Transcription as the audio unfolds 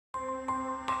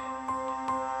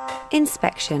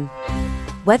Inspection.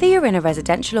 Whether you're in a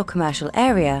residential or commercial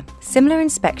area, similar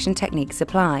inspection techniques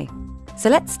apply. So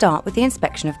let's start with the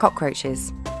inspection of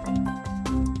cockroaches.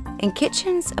 In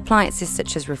kitchens, appliances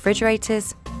such as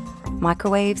refrigerators,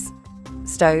 microwaves,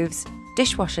 stoves,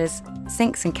 dishwashers,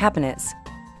 sinks and cabinets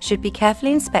should be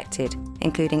carefully inspected,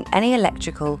 including any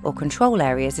electrical or control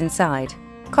areas inside.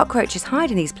 Cockroaches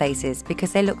hide in these places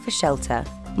because they look for shelter,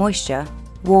 moisture,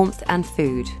 warmth and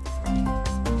food.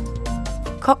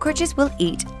 Cockroaches will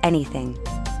eat anything.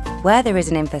 Where there is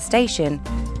an infestation,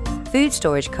 food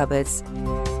storage cupboards,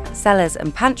 cellars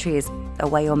and pantries are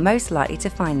where you're most likely to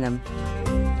find them.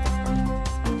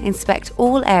 Inspect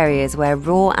all areas where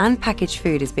raw and packaged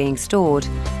food is being stored,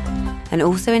 and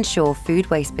also ensure food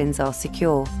waste bins are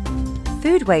secure.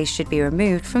 Food waste should be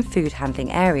removed from food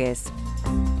handling areas.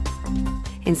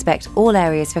 Inspect all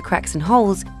areas for cracks and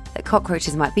holes that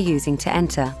cockroaches might be using to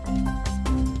enter.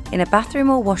 In a bathroom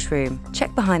or washroom,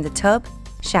 check behind the tub,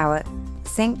 shower,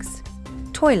 sinks,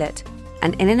 toilet,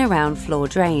 and in and around floor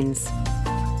drains.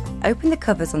 Open the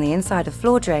covers on the inside of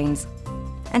floor drains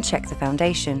and check the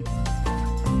foundation.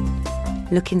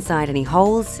 Look inside any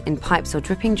holes in pipes or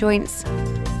dripping joints,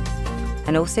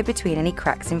 and also between any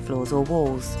cracks in floors or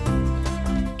walls.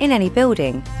 In any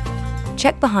building,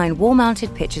 check behind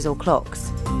wall-mounted pictures or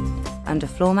clocks, under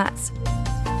floor mats,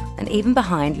 and even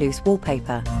behind loose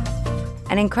wallpaper,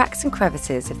 and in cracks and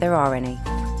crevices if there are any.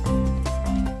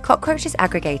 Cockroaches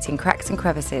aggregate in cracks and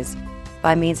crevices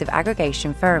by means of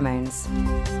aggregation pheromones.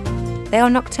 They are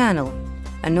nocturnal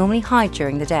and normally hide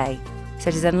during the day, so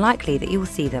it is unlikely that you will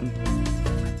see them.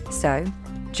 So,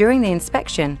 during the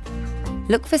inspection,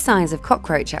 look for signs of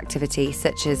cockroach activity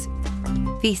such as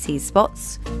feces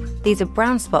spots, these are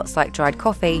brown spots like dried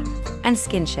coffee, and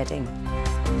skin shedding.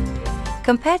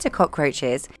 Compared to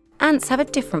cockroaches, ants have a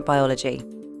different biology,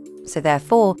 so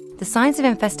therefore the signs of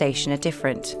infestation are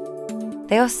different.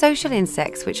 They are social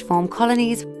insects which form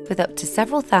colonies with up to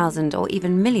several thousand or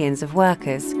even millions of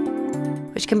workers,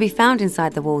 which can be found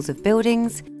inside the walls of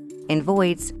buildings, in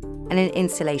voids, and in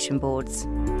insulation boards.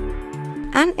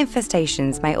 Ant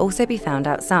infestations may also be found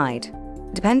outside,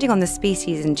 depending on the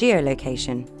species and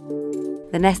geolocation.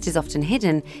 The nest is often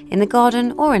hidden in the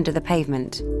garden or under the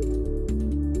pavement.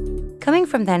 Coming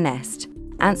from their nest,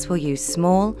 ants will use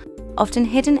small, often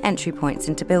hidden entry points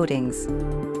into buildings.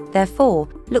 Therefore,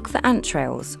 look for ant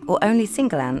trails or only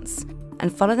single ants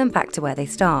and follow them back to where they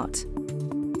start.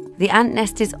 The ant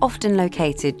nest is often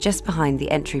located just behind the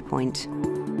entry point.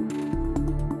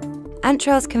 Ant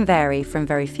trails can vary from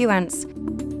very few ants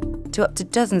to up to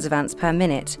dozens of ants per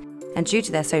minute, and due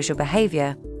to their social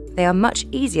behaviour, they are much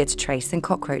easier to trace than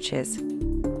cockroaches.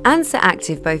 Ants are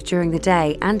active both during the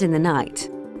day and in the night,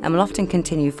 and will often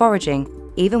continue foraging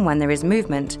even when there is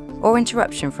movement or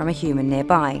interruption from a human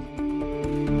nearby.